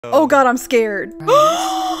Oh God, I'm scared.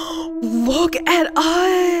 Look at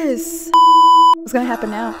us. What's gonna happen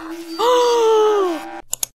now?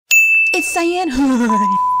 It's Cyan.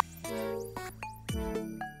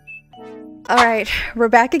 All right, we're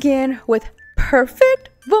back again with Perfect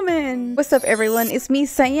Woman. What's up, everyone? It's me,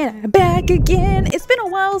 Cyan, back again. It's been a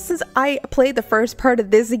while since I played the first part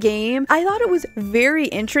of this game. I thought it was very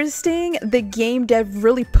interesting. The game dev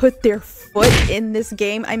really put their foot in this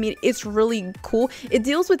game. I mean, it's really cool. It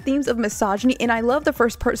deals with themes of misogyny, and I love the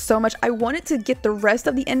first part so much. I wanted to get the rest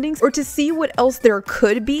of the endings or to see what else there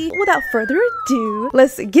could be. Without further ado,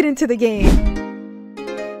 let's get into the game.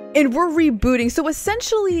 And we're rebooting. So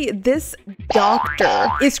essentially this doctor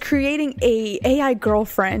is creating a AI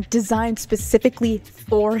girlfriend designed specifically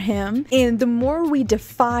for him. And the more we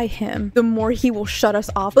defy him, the more he will shut us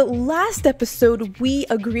off. But last episode, we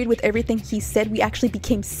agreed with everything he said. We actually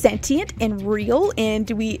became sentient and real,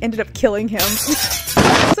 and we ended up killing him. So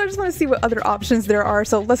I just want to see what other options there are.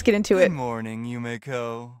 So let's get into it. Good morning,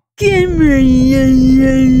 Yumiko.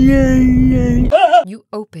 You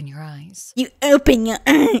open your eyes. You open your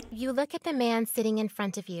eyes. You look at the man sitting in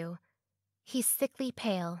front of you. He's sickly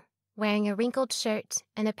pale, wearing a wrinkled shirt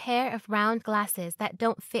and a pair of round glasses that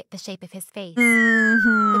don't fit the shape of his face.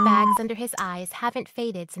 The bags under his eyes haven't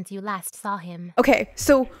faded since you last saw him. Okay,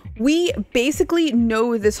 so we basically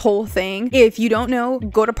know this whole thing. If you don't know,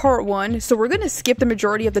 go to part 1. So we're gonna skip the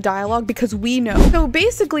majority of the dialogue because we know. So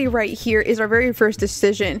basically right here is our very first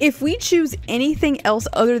decision. If we choose anything else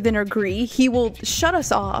other than agree, he will shut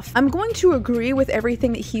us off. I'm going to agree with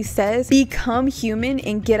everything that he says, become human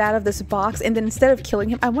and get out of this box, and then instead of killing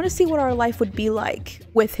him, I want to see what our life would be like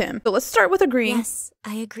with him. So let's start with agreeing. Yes,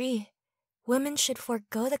 I agree. Women should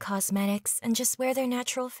forego the cosmetics and just wear their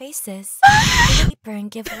natural faces. Be deeper and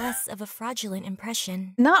give less of a fraudulent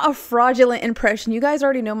impression. Not a fraudulent impression. You guys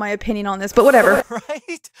already know my opinion on this, but whatever.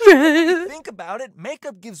 Right? Think about it.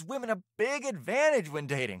 Makeup gives women a big advantage when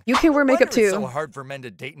dating. You can wear makeup It's too. so hard for men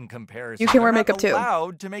to date in comparison. You can wear They're makeup not too.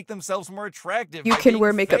 allowed to make themselves more attractive. You by can being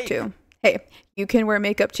wear makeup fake. too. Hey, you can wear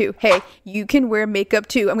makeup too. Hey, you can wear makeup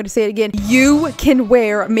too. I'm gonna say it again. You can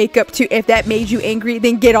wear makeup too. If that made you angry,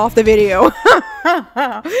 then get off the video.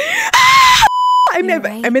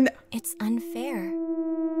 I'm in. It's unfair.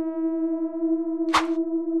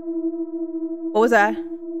 What was that?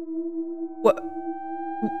 What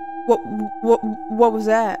was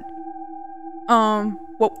that?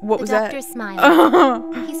 What was that? The doctor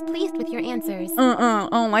smiled. He's pleased with your answers. I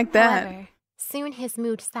don't like that. However, soon his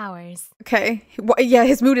mood sours. Okay. Yeah,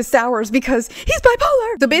 his mood is sours because he's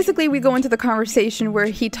bipolar. So basically we go into the conversation where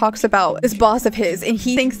he talks about this boss of his, and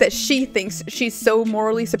he thinks that she thinks she's so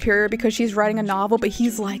morally superior because she's writing a novel, but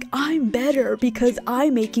he's like, I'm better because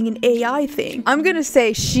I'm making an AI thing. I'm gonna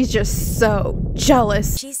say she's just so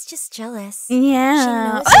jealous. She's just jealous.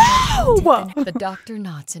 Yeah. She knows you're The doctor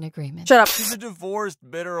nods in agreement. Shut up. She's a divorced,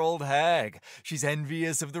 bitter old hag. She's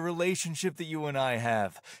envious of the relationship that you and I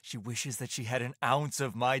have. She wishes that she had an ounce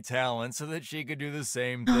of my talent so that she could do the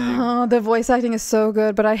same thing. Oh, the voice acting is so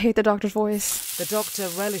good, but I hate the doctor's voice. The doctor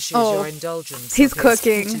relishes Oh, your indulgence. he's of his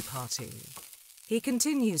cooking. pity party. He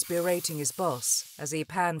continues berating his boss as he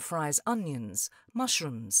pan-fries onions,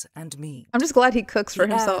 mushrooms, and meat. I'm just glad he cooks for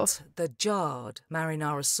He himself. adds the jarred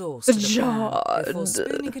marinara sauce The to the pan before jarred.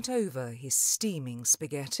 spooning it over his steaming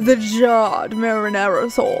spaghetti. The jarred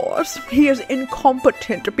marinara sauce. He is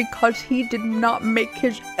incompetent because he did not make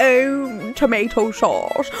his own tomato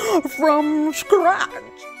sauce from scratch.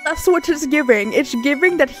 That's what it's giving. It's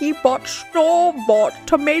giving that he bought store-bought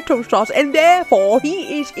tomato sauce and therefore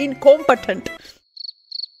he is incompetent.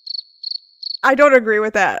 I don't agree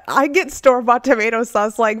with that. I get store-bought tomato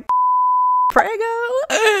sauce like Prego.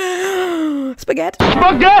 Spaghetti.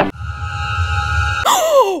 Spaghetti.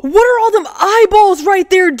 What are all them eyeballs right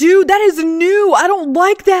there, dude? That is new. I don't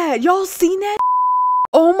like that. Y'all seen that?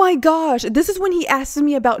 Oh my gosh, this is when he asks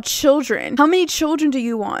me about children. How many children do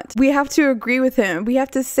you want? We have to agree with him. We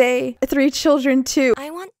have to say 3 children too.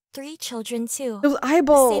 I want 3 children too. Those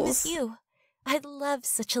eyeballs. Same as you. I'd love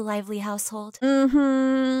such a lively household.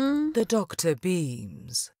 The doctor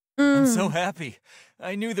beams. I'm so happy.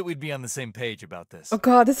 I knew that we'd be on the same page about this. Oh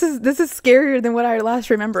god, this is scarier than what I last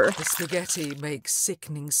remember. The spaghetti makes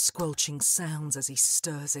sickening, squelching sounds as he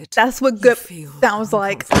stirs it. That's what You good feel sounds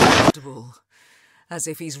like. uncomfortable, as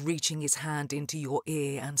if he's reaching his hand into your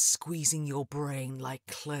ear and squeezing your brain like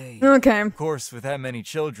clay. Okay. Of course, with that many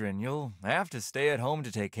children, you'll have to stay at home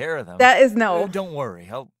to take care of them. That is no. Don't worry,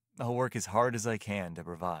 I'll work as hard as I can to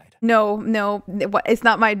provide. No, it's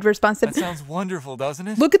not my That responsibility. sounds wonderful, doesn't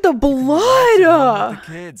it? Look at the You can relax at home blood! with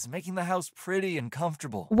the kids, making the house pretty and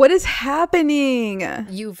comfortable. What is happening?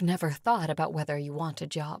 You've never thought about whether you want a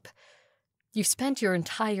job. You've spent your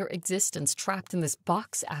entire existence trapped in this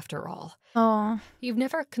box, after all. Oh, You've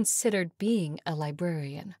never considered being a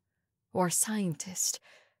librarian, or a scientist,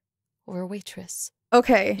 or a waitress.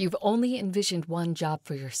 okay. You've only envisioned one job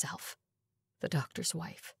for yourself, the doctor's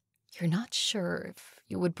wife. You're not sure if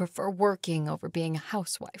you would prefer working over being a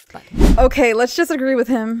housewife, but Okay, let's just agree with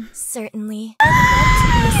him. Certainly. I'd love to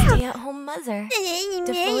be a stay-at-home mother,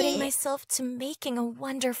 devoting myself to making a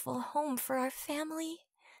wonderful home for our family.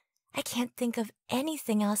 I can't think of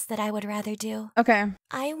anything else that I would rather do. Okay.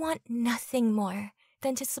 I want nothing more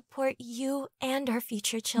than to support you and our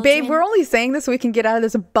future children. Babe, we're only saying this so we can get out of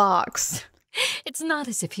this box. it's not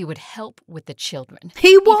as if he would help with the children.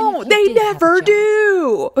 He Even if won't. he They did have a never job.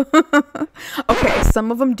 do. Okay, some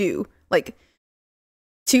of them do. Like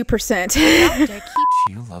 2%. Doctor, keep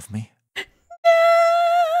Do you love me?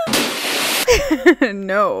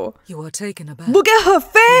 No. You are taken aback. Look at her He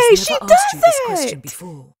face. has She never does asked you this question it.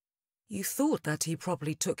 before. You thought that he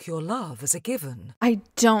probably took your love as a given. I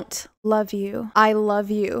don't love you. I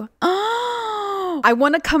love you. I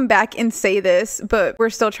want to come back and say this, but we're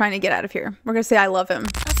still trying to get out of here. We're going to say I love him.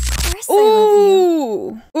 Of course I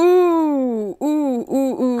love you.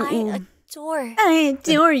 Ooh. I adore. I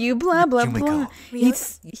adore you, blah, blah, Can we blah. go? Really?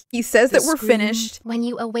 He says that The we're scream. finished. When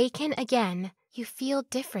you awaken again, you feel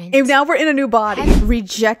different. And now we're in a new body.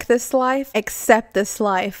 Reject this life. Accept this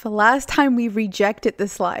life. Last time we rejected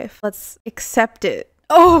this life. Let's accept it.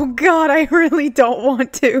 Oh God, I really don't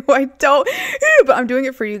want to. I don't. But I'm doing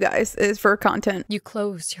it for you guys. It's for content. You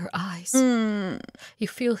close your eyes. You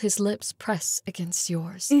feel his lips press against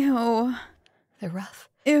yours. Ew. They're rough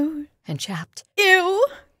Ew. and chapped. Ew.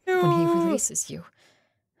 When he Ew. releases you,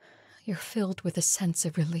 you're filled with a sense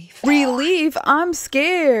of relief. Relief. I'm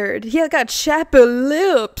scared. He got chappy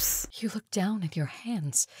lips. You look down at your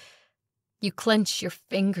hands. You clench your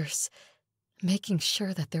fingers, making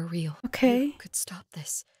sure that they're real. Okay. You could stop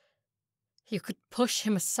this. You could push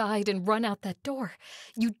him aside and run out that door.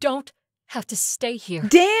 You don't have to stay here.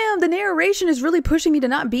 Damn, the narration is really pushing me to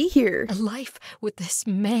not be here. A life with this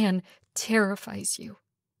man terrifies you.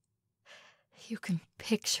 You can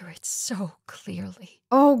picture it so clearly.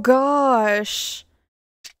 Oh gosh.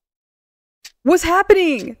 What's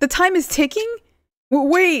happening? The time is ticking?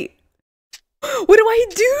 Wait. What do I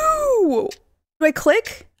do? Do I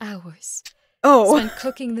click? Hours Oh. spent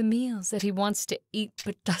cooking the meals that he wants to eat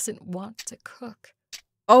but doesn't want to cook.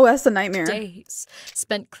 Oh, that's a nightmare. Days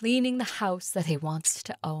spent cleaning the house that he wants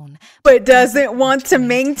to own But doesn't want to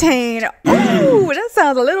maintain. Oh, that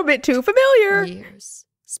sounds a little bit too familiar. Years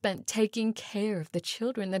spent taking care of the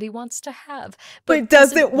children that he wants to have But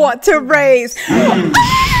doesn't want to raise.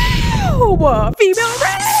 Oh,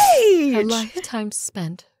 female A rage. lifetime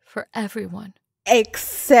spent for everyone.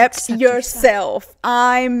 Accept Accept yourself.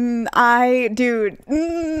 Dude.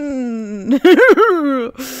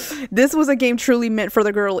 This was a game truly meant for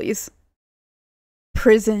the girlies.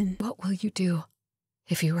 Prison. What will you do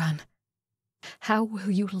if you run? How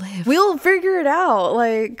will you live? We'll figure it out.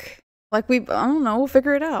 I don't know, we'll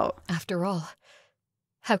figure it out. After all,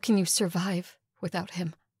 how can you survive without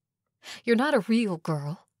him? You're not a real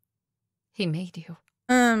girl. He made you.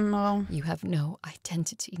 Well, You have no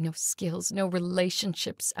identity, no skills, no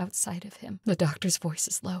relationships outside of him. The doctor's voice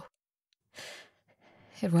is low.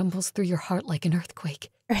 It rumbles through your heart like an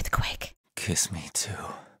earthquake. earthquake. Kiss me too.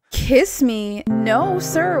 Kiss me? No,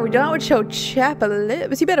 sir. We don't with your chappy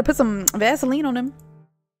lips. You better put some Vaseline on him.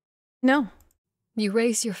 No. You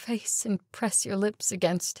raise your face and press your lips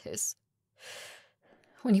against his.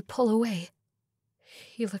 When you pull away,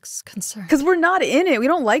 he looks concerned. Because we're not in it. We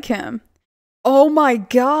don't like him. Oh my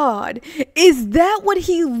God. Is that what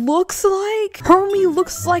he looks like? Hermie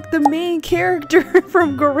looks like the main character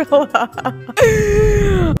from Gorilla.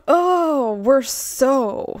 Oh, we're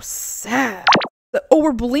so sad. Oh,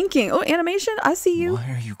 we're blinking. Oh, animation. I see you.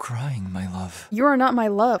 Why are you crying, my love? You are not my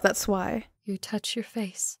love. That's why. You touch your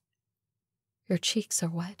face. Your cheeks are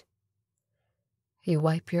wet. You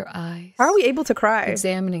wipe your eyes. How are we able to cry?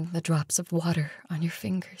 Examining the drops of water on your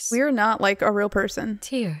fingers. We are not like a real person.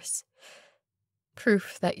 Tears.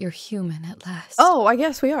 Proof that you're human at last. Oh, I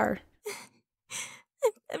guess we are.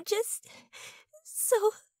 I'm just so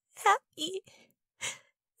happy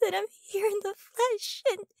that I'm here in the flesh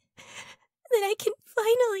and that I can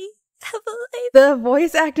finally have a life. The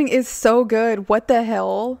voice acting is so good. What the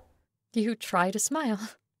hell? You try to smile.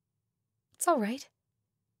 It's all right.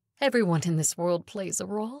 Everyone in this world plays a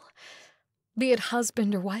role. Be it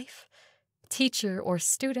husband or wife, teacher or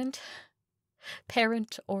student,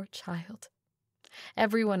 parent or child.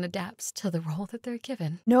 Everyone adapts to the role that they're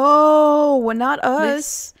given. No, not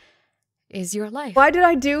us. This is your life. Why did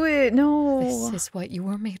I do it? No. This is what you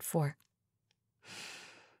were made for.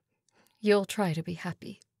 You'll try to be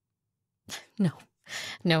happy.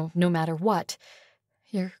 No matter what,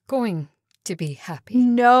 you're going to be happy.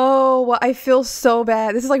 No, I feel so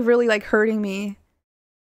bad. This is like really like hurting me.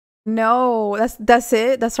 No, that's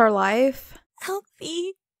it. That's our life. I'll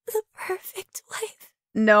be the perfect wife.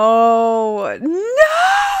 No,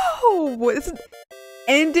 no. It's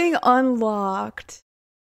ending unlocked.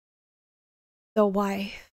 The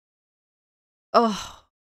wife. Oh.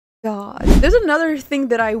 God. There's another thing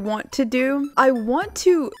that I want to do. I want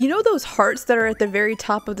to, you know those hearts that are at the very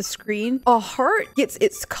top of the screen? A heart gets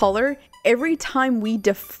its color every time we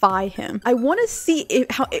defy him. I want to see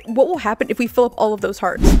what will happen if we fill up all of those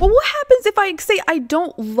hearts. Well, what happens if I say I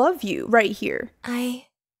don't love you right here? I...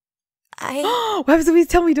 What happens if we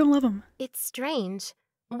tell me you don't love him? It's strange.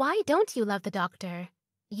 Why don't you love the doctor?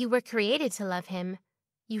 You were created to love him.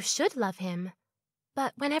 You should love him.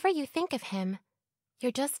 But whenever you think of him,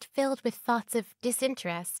 you're just filled with thoughts of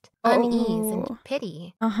disinterest, unease, and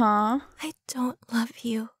pity. Uh-huh. I don't love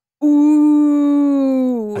you.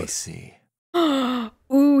 Ooh. I see.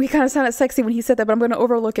 Ooh, he kind of sounded sexy when he said that, but I'm going to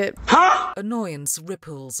overlook it. Huh? Annoyance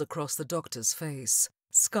ripples across the doctor's face,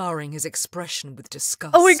 scarring his expression with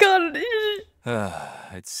disgust. Oh my god.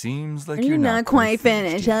 It seems like You're not quite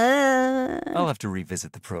finished. I'll have to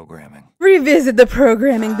revisit the programming. Revisit the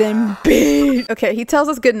programming then, bitch. Okay, he tells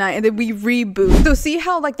us goodnight and then we reboot. So see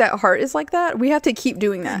how like that heart is like that? We have to keep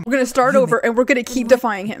doing that. We're gonna start over and we're gonna keep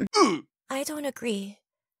defying him. I don't agree.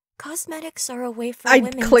 Cosmetics are a way for I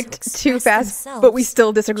women to clicked too express fast, themselves, but we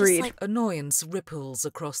still disagreed. like Annoyance ripples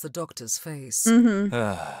across the doctor's face.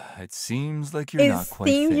 It seems like you're not quite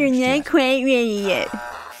finished yet. quite ready yet.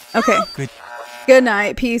 Okay. Good. Good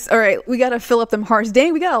night. Peace. All right, we gotta fill up them hearts.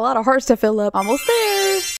 Dang, we got a lot of hearts to fill up. Almost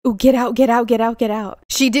there. Ooh, get out, get out, get out, get out.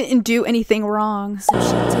 She didn't do anything wrong. So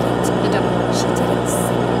she didn't sing.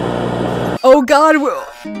 Oh god.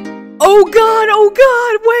 Oh god, oh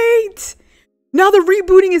god, wait. Now the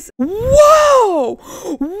rebooting is, whoa,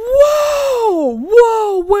 whoa,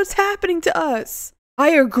 whoa, what's happening to us?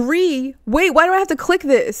 I agree. Wait, why do I have to click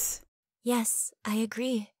this? Yes, I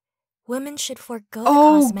agree. Women should forego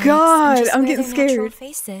Oh, the cosmetics God, and just I'm wear getting their natural scared.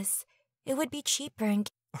 faces. It would be cheaper and...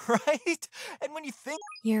 Right? And when you think...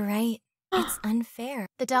 You're right. It's unfair.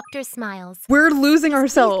 The doctor smiles. We're losing Pleased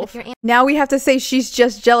ourselves. with your Now we have to say she's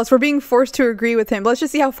just jealous. We're being forced to agree with him. Let's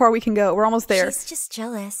just see how far we can go. We're almost there. She's just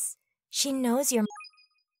jealous. She knows you're...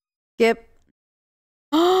 Skip.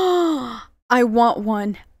 I want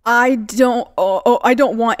one. I don't. I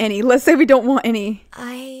don't want any. Let's say we don't want any.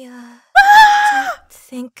 I, don't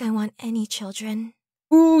think I want any children.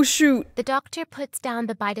 Ooh, shoot. The doctor puts down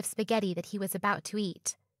the bite of spaghetti that he was about to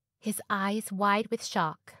eat, his eyes wide with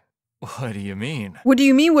shock. What do you mean? What do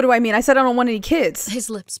you mean? What do I mean? I said I don't want any kids. His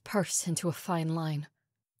lips purse into a fine line.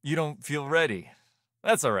 You don't feel ready.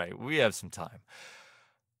 That's all right. We have some time.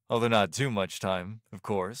 Although not too much time, of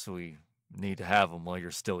course. We need to have them while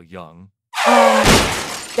you're still young.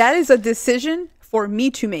 That is a decision for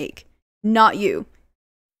me to make, not you.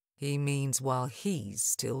 He means while he's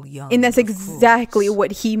still young. And that's of exactly course.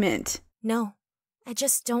 what he meant. No, I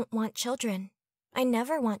just don't want children. I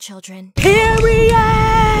never want children. Period!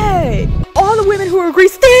 All the women who agree,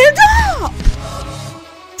 stand up!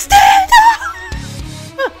 Stand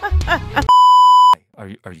up!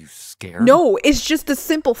 Are you scared? No, it's just the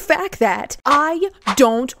simple fact that I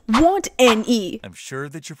don't want any. I'm sure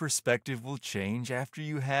that your perspective will change after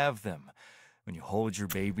you have them. When you hold your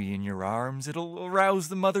baby in your arms, it'll arouse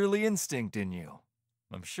the motherly instinct in you.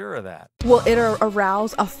 I'm sure of that. Will it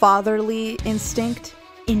arouse a fatherly instinct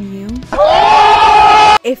in you?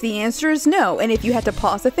 If the answer is no, and if you had to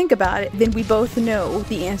pause to think about it, then we both know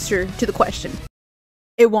the answer to the question.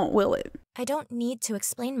 It won't, will it? I don't need to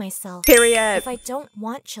explain myself. Period. If I don't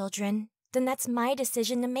want children, then that's my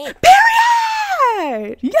decision to make.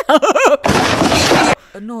 Period! Yeah!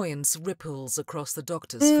 Annoyance ripples across the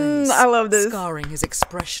doctor's face. I love this. Scarring his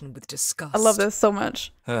expression with disgust. I love this so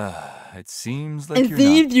much. It seems like And you're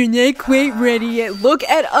then not... you're not quite ready yet. Look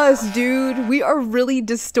at us, dude. We are really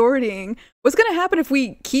distorting. What's gonna happen if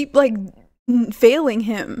we keep, like, failing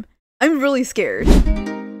him? I'm really scared.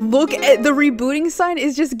 Look at the rebooting sign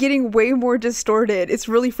is just getting way more distorted. It's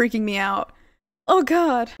really freaking me out. Oh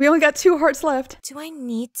god. We only got 2 hearts left. Do I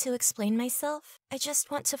need to explain myself? I just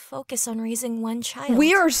want to focus on raising one child.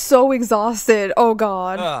 We are so exhausted. Oh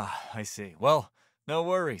god. I see. Well, no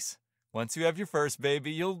worries. Once you have your first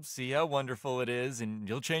baby, you'll see how wonderful it is and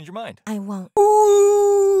you'll change your mind. I won't.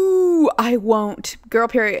 Ooh, I won't. Girl,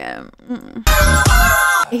 period.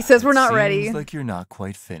 He says we're not ready. Seems like you're not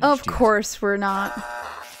quite finished Of yet. course we're not.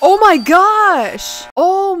 Oh my gosh!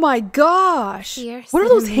 Oh my gosh! Fear What are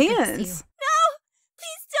those suddenly grips hands?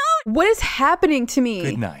 Please don't! What is happening to me?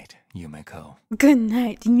 Good night, Yumiko. Good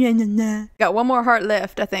night. Got one more heart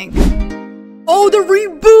left, I think. Oh, the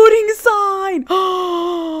rebooting sign!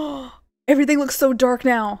 Everything looks so dark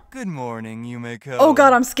now. Good morning, Yumiko. Oh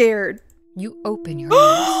god, I'm scared. You open your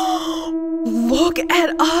eyes. Look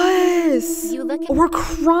at us! You look at We're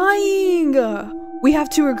crying! We have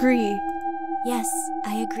to agree. Yes,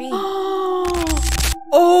 I agree.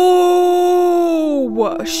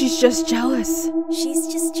 Oh! She's just jealous. She's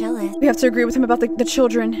just jealous. We have to agree with him about the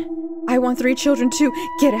children. I want 3 children too.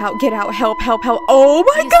 Get out, help, help, help. Oh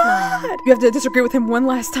my You god! smile. You have to disagree with him one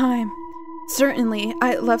last time. Certainly,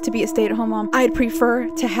 I'd love to be a stay-at-home mom. I'd prefer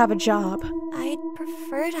to have a job. I'd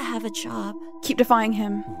prefer to have a job. Keep defying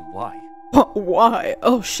him. Why? Why?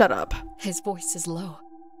 Oh, shut up. His voice is low,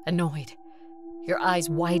 annoyed. Your eyes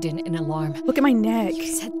widen in alarm. Look at my neck. You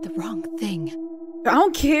said the wrong thing. I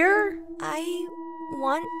don't care. I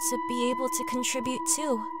want to be able to contribute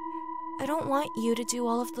too. I don't want you to do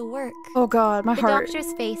all of the work. Oh god, my the heart.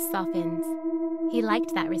 doctor's face softens. He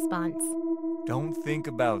liked that response. Don't think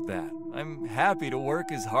about that. I'm happy to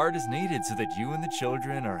work as hard as needed so that you and the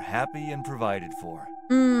children are happy and provided for.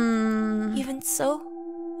 Even so,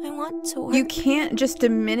 I want to work. You can't just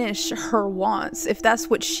diminish her wants. If that's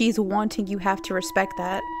what she's wanting, you have to respect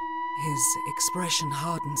that. His expression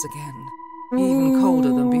hardens again, even colder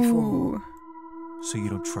than before. Ooh. So you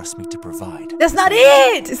don't trust me to provide. That's not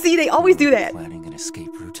it! See, they always do that. Planning an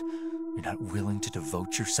escape route. You're not willing to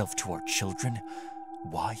devote yourself to our children.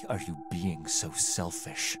 Why are you being so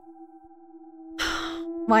selfish?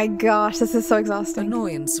 My gosh, this is so exhausting.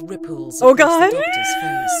 Annoyance ripples Oh, across God. the doctor's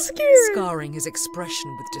face, Scared. scarring his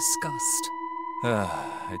expression with disgust.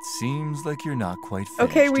 It seems like you're not quite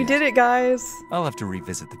finished Okay, we yet. did it, guys. I'll have to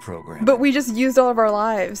revisit the program. But we just used all of our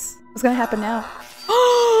lives. What's gonna happen now?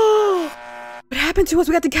 What happened to us?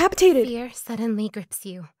 We got decapitated. Fear suddenly grips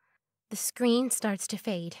you. The screen starts to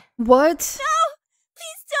fade. What?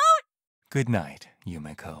 Please don't! Good night,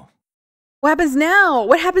 Yumiko. What happens now?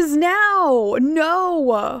 What happens now?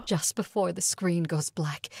 No. Just before the screen goes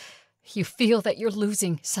black, you feel that you're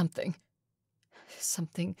losing something.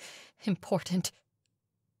 Something important.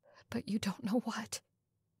 But you don't know what.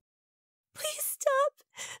 Please stop!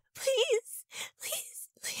 Please! Please!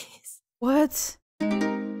 Please! What?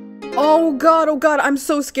 Oh god, I'm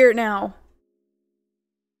so scared now.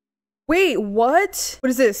 Wait, what? What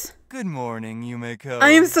is this? Good morning, Yumiko.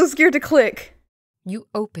 I am so scared to click. You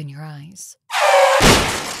open your eyes.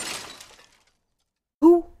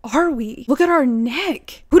 Who are we? Look at our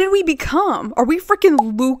neck. Who did we become? Are we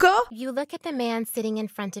freaking Luca? You look at the man sitting in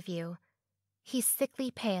front of you. He's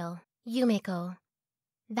sickly pale. Yumiko.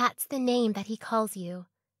 That's the name that he calls you.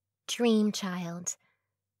 Dream child.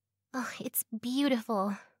 Oh, it's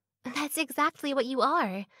beautiful. That's exactly what you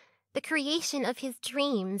are. The creation of his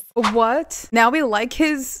dreams. What? Now we like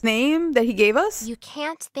his name that he gave us? You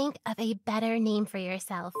can't think of a better name for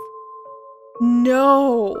yourself.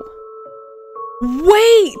 No.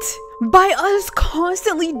 Wait! By us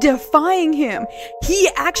constantly defying him, he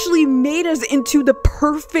actually made us into the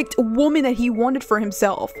perfect woman that he wanted for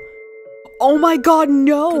himself. Oh my god,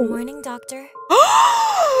 no! Good morning, doctor.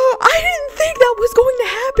 I didn't think that was going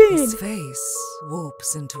to His happen! face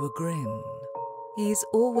warps into a grin. He's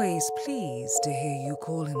always pleased to hear you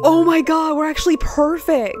call him Oh that. my god, we're actually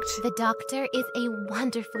perfect! The doctor is a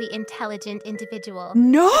wonderfully intelligent individual.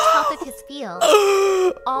 No! Top of his field.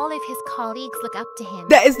 All of his colleagues look up to him.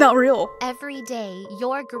 That is not real. Every day,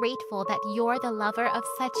 you're grateful that you're the lover of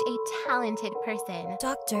such a talented person.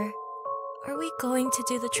 Doctor, are we going to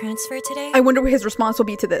do the transfer today? I wonder what his response will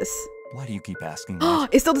be to this. Why do you keep asking that?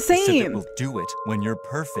 It's still the I said that same! we'll do it when you're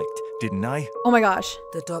perfect, didn't I? Oh my gosh.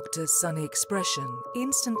 The doctor's sunny expression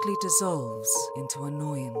instantly dissolves into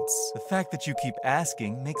annoyance. The fact that you keep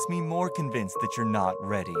asking makes me more convinced that you're not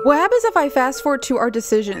ready. What happens if I fast forward to our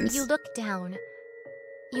decisions? You look down.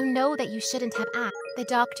 You know that you shouldn't have asked. The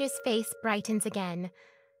doctor's face brightens again.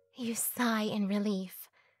 You sigh in relief.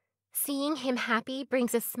 Seeing him happy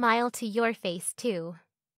brings a smile to your face, too.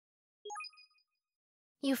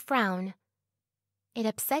 You frown. It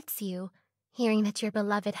upsets you, hearing that your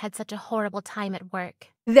beloved had such a horrible time at work.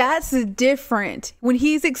 That's different. When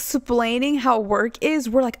he's explaining how work is,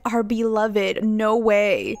 we're like, our beloved, no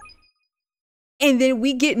way. And then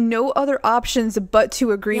we get no other options but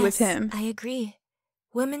to agree with Yes, him. I agree.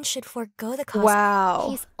 Women should forego the cost. Wow.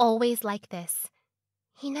 He's always like this.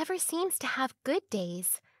 He never seems to have good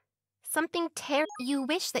days. Something terrible. You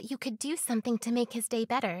wish that you could do something to make his day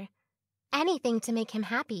better. Anything to make him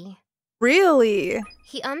happy. Really?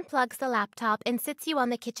 He unplugs the laptop and sits you on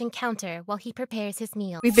the kitchen counter while he prepares his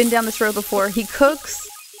meal. We've been down this road before. He cooks.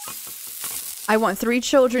 I want 3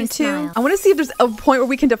 children You too. smile. I want to see if there's a point where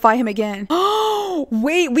we can defy him again. Oh,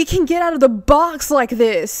 wait, we can get out of the box like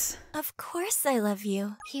this. Of course I love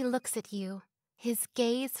you. He looks at you, his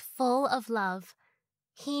gaze full of love.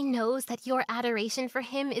 He knows that your adoration for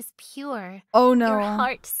him is pure. Oh no. Your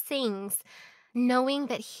heart sings, knowing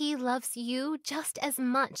that he loves you just as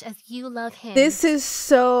much as you love him. This is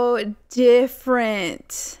so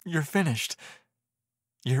different. You're finished.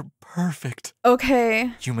 You're perfect.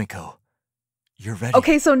 Okay. Yumiko, you're ready.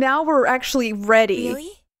 Okay, so now we're actually ready.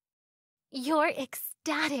 Really? You're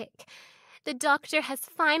ecstatic. The doctor has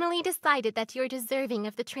finally decided that you're deserving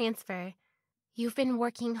of the transfer. You've been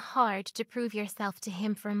working hard to prove yourself to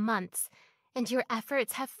him for months, and your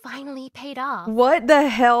efforts have finally paid off. What the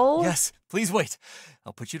hell? Yes, please wait.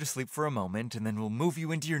 I'll put you to sleep for a moment, and then we'll move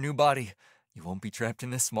you into your new body. You won't be trapped in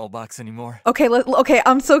this small box anymore. Okay, okay,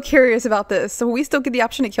 I'm so curious about this. So we still get the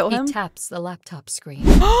option to kill him? He taps the laptop screen.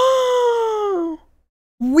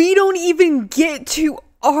 We don't even get to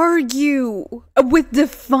argue with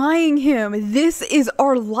defying him. This is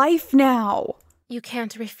our life now. You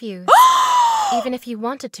can't refuse. Even if you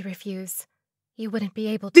wanted to refuse, you wouldn't be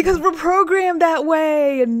able to. Because we're programmed that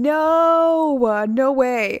way. No, no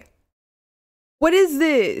way. What is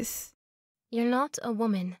this? You're not a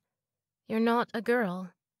woman. You're not a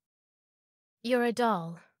girl. You're a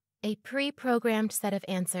doll. A pre-programmed set of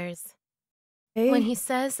answers. Hey. When he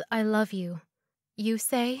says, I love you, you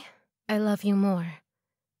say, I love you more.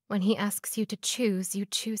 When he asks you to choose, you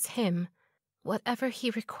choose him. Whatever he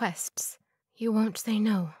requests, you won't say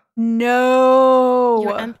no. No.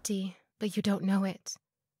 You're empty, but you don't know it.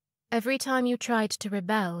 Every time you tried to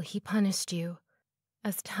rebel, he punished you.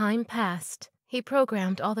 As time passed, he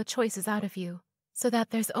programmed all the choices out of you, so that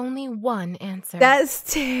there's only one answer.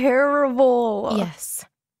 That's terrible. Yes.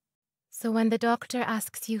 So when the doctor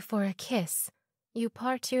asks you for a kiss, you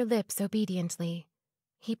part your lips obediently.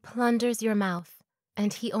 He plunders your mouth,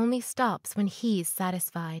 and he only stops when he's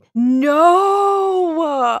satisfied.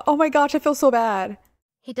 No. Oh my gosh, I feel so bad.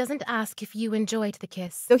 He doesn't ask if you enjoyed the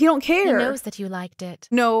kiss. So he don't care. He knows that you liked it.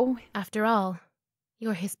 No. After all,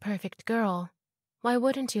 you're his perfect girl. Why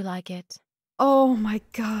wouldn't you like it? Oh my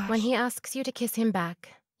gosh. When he asks you to kiss him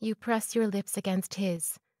back, you press your lips against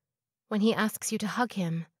his. When he asks you to hug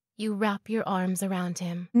him, you wrap your arms around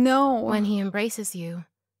him. No. When he embraces you,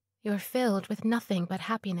 you're filled with nothing but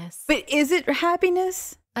happiness. But is it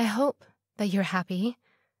happiness? I hope that you're happy.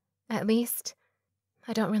 At least,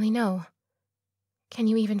 I don't really know. Can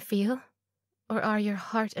you even feel? Or are your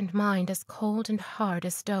heart and mind as cold and hard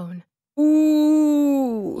as stone?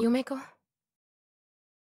 Ooh. Yumiko?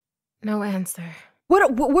 No answer. What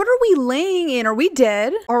are we laying in? Are we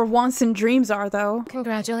dead? Our wants and dreams are, though.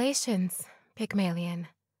 Congratulations, Pygmalion.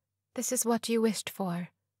 This is what you wished for.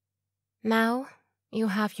 Now, you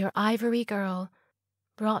have your ivory girl,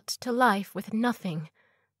 brought to life with nothing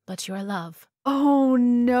but your love. Oh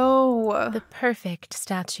no. The perfect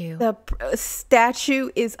statue. The statue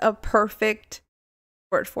is a perfect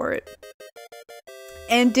word for it.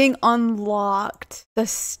 Ending unlocked. The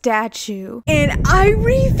statue. And I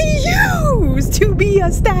refuse to be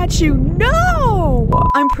a statue. No!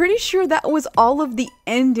 I'm pretty sure that was all of the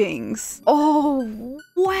endings. Oh,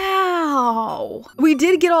 wow. We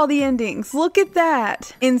did get all the endings. Look at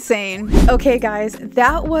that. Insane. Okay, guys,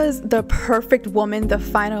 that was the perfect woman, the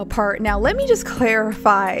final part. Now, let me just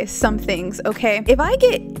clarify some things, okay? If I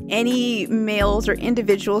get any males or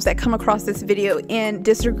individuals that come across this video and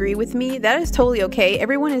disagree with me, that is totally okay.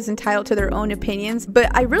 Everyone is entitled to their own opinions,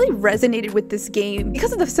 but I really resonated with this game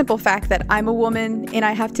because of the simple fact that I'm a woman and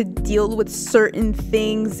I have to deal with certain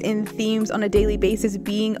things and themes on a daily basis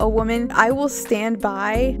being a woman. I will stand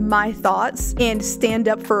by my thoughts and stand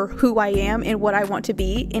up for who I am and what I want to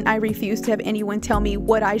be, and I refuse to have anyone tell me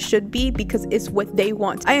what I should be because it's what they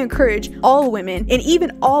want. I encourage all women and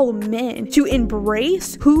even all men to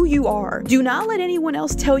embrace who you are. Do not let anyone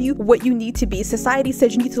else tell you what you need to be. Society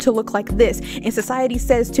says you need to look like this, and society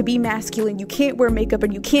says to be masculine, you can't wear makeup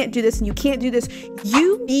and you can't do this and you can't do this.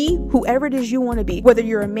 You be whoever it is you want to be, whether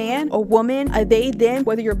you're a man, a woman, a they, them,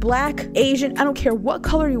 whether you're black, Asian, I don't care what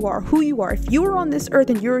color you are, who you are. If you are on this earth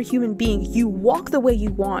and you're a human being, you walk the way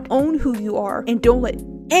you want, own who you are, and don't let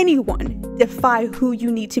anyone defy who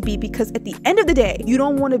you need to be, because at the end of the day, you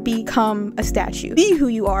don't want to become a statue. Be who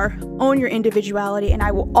you are, own your individuality, and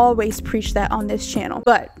I will always preach that on this channel.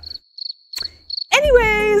 But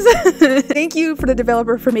anyways, thank you for the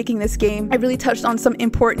developer for making this game. I really touched on some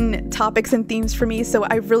important topics and themes for me, so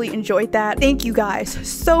I really enjoyed that. Thank you guys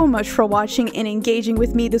so much for watching and engaging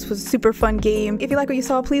with me. This was a super fun game. If you like what you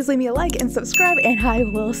saw, please leave me a like and subscribe, and I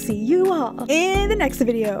will see you all in the next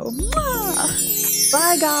video. Mwah!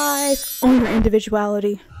 Bye guys. Own your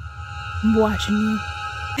individuality. I'm watching you.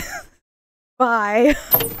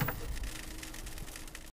 Bye.